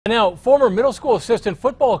Now, former middle school assistant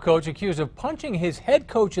football coach accused of punching his head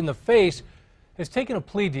coach in the face has taken a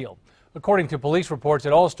plea deal. According to police reports,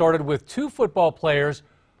 it all started with two football players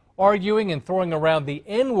arguing and throwing around the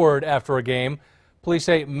N-word after a game. Police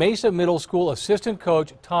say Mesa Middle School assistant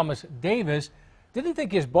coach Thomas Davis didn't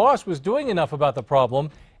think his boss was doing enough about the problem,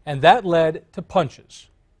 and that led to punches.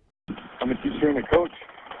 I'm a teacher and a coach,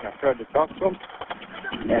 and I tried to talk to him,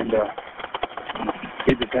 and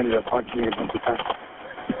he just ended up punching me a bunch of times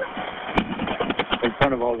in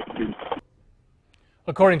front of all the students.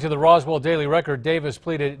 According to the Roswell Daily Record, Davis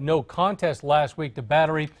pleaded no contest last week to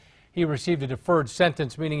battery. He received a deferred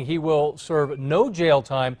sentence, meaning he will serve no jail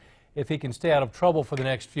time if he can stay out of trouble for the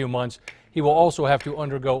next few months. He will also have to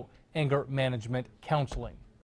undergo anger management counseling.